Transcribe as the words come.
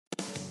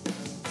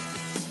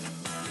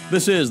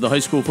This is the High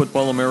School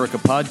Football America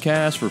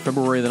podcast for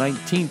February the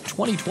 19th,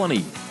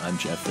 2020. I'm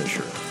Jeff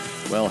Fisher.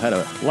 Well, had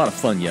a lot of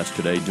fun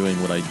yesterday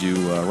doing what I do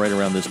right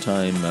around this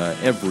time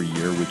every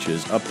year, which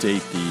is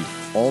update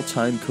the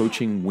all-time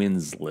coaching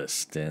wins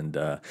list. And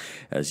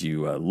as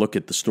you look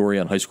at the story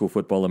on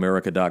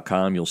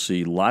highschoolfootballamerica.com, you'll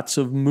see lots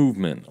of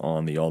movement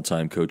on the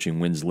all-time coaching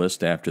wins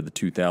list after the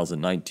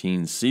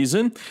 2019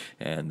 season.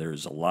 And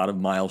there's a lot of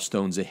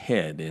milestones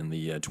ahead in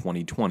the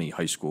 2020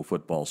 high school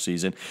football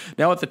season.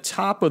 Now, at the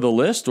top of the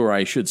list, or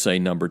I should say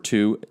number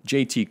 2,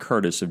 J.T.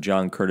 Curtis of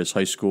John Curtis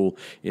High School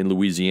in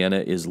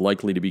Louisiana is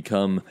likely to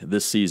become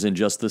this season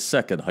just the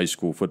second high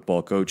school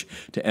football coach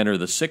to enter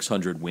the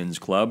 600 wins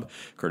club.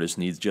 Curtis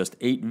needs just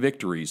 8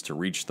 victories to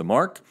reach the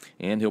mark,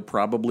 and he'll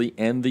probably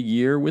end the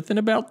year within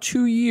about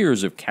 2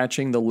 years of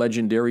catching the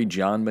legendary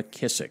John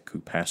McKissick, who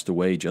passed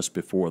away just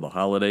before the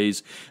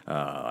holidays.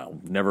 I'll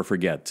never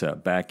forget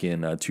back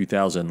in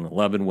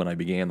 2011 when I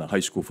began the High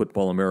School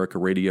Football America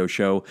radio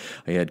show,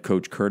 I had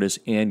Coach Curtis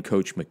and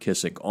Coach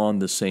McKissick on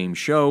the same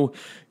show.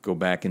 Go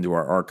back into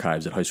our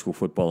archives at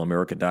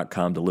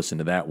highschoolfootballamerica.com to listen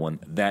to that one.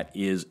 That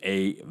is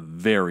a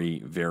very,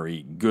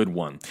 very good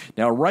one.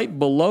 Now, right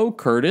below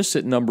Curtis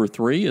at number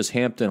 3 is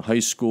Hampton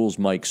High School's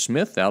Mike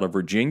Smith out of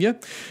Virginia,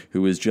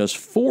 who is just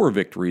 4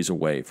 victories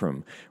away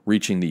from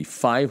reaching the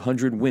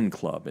 500 win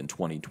club in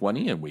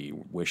 2020, and we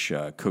wish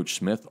Coach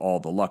Smith all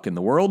the luck in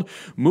the world.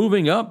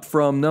 Moving up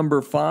from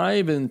number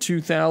 5 in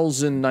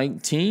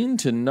 2019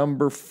 to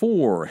number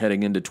 4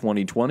 heading into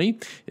 2020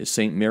 is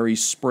St.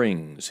 Mary's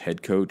Springs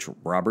head coach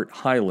Robert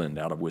Highland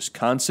out of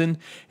Wisconsin,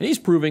 and he's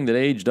proving that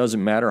age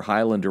doesn't matter.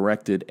 Highland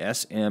directed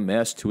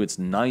SMS to its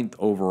 9th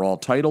overall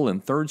title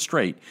and 3rd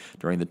straight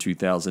during the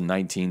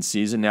 2019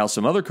 season. Now,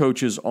 some other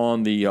coaches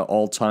on the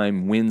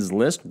all-time wins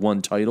list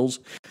won titles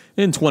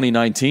in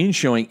 2019,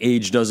 showing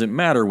age doesn't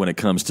matter when it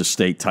comes to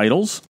state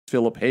titles.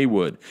 Philip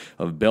Haywood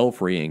of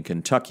Belfry in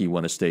Kentucky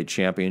won a state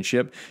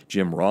championship.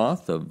 Jim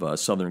Roth of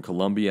Southern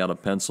Columbia out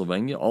of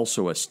Pennsylvania,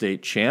 also a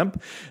state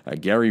champ.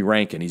 Gary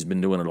Rankin, he's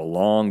been doing it a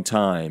long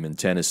time in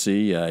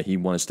Tennessee. He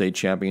won a state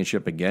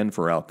championship again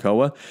for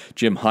Alcoa.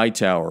 Jim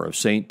Hightower of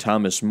St.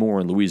 Thomas More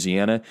in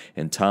Louisiana,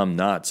 and Tom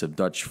Knotts of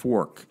Dutch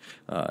Fork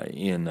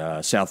in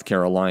South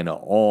Carolina,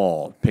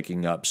 all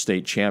picking up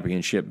state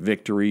championship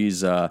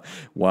victories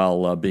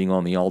while being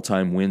on the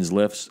all-time wins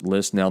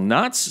list. Now,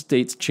 Knott's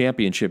state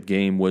championship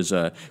game was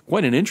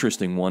quite an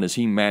interesting one as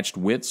he matched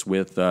wits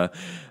with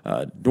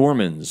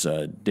Dorman's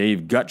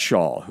Dave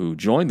Gutshaw, who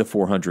joined the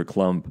 400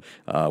 Club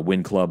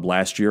win club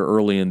last year,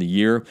 early in the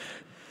year.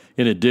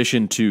 In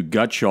addition to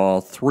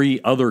Gutshaw, 3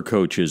 other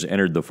coaches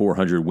entered the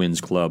 400 Wins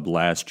Club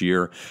last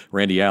year.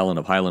 Randy Allen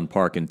of Highland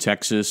Park in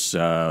Texas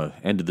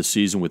ended the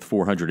season with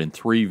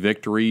 403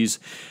 victories.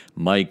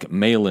 Mike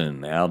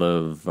Malin out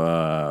of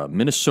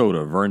Minnesota,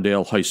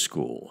 Verndale High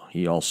School.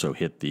 He also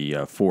hit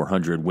the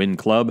 400 Win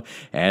Club,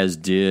 as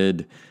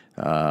did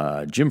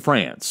Jim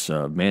France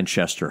of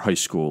Manchester High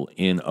School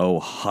in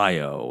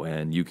Ohio.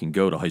 And you can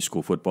go to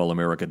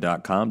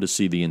highschoolfootballamerica.com to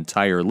see the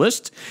entire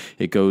list.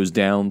 It goes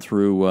down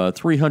through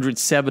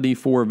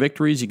 374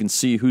 victories. You can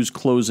see who's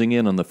closing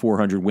in on the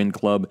 400 win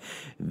club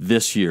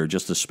this year.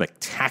 Just a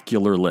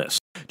spectacular list.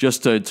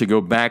 Just to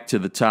go back to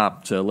the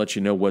top to let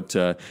you know what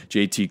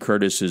J.T.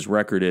 Curtis's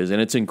record is.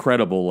 And it's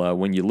incredible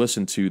when you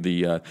listen to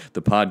the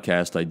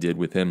podcast I did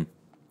with him.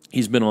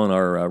 He's been on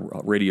our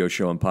radio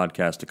show and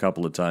podcast a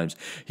couple of times.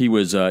 He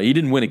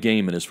didn't win a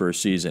game in his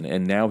first season,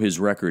 and now his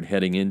record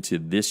heading into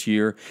this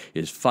year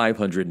is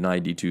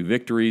 592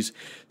 victories,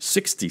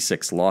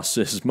 66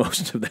 losses,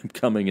 most of them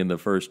coming in the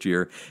first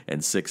year,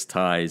 and 6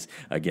 ties.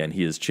 Again,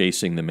 he is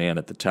chasing the man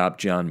at the top,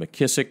 John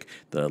McKissick,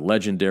 the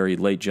legendary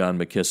late John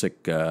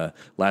McKissick.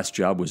 Last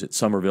job was at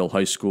Somerville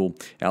High School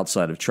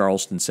outside of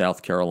Charleston,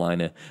 South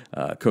Carolina.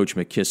 Coach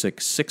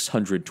McKissick,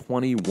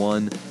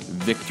 621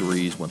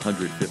 victories,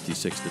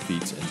 156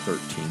 defeats, and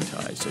 13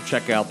 ties. So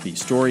check out the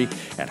story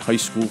at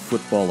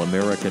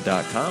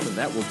highschoolfootballamerica.com, and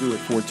that will do it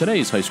for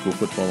today's High School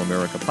Football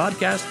America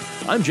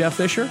podcast. I'm Jeff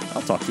Fisher.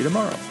 I'll talk to you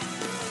tomorrow.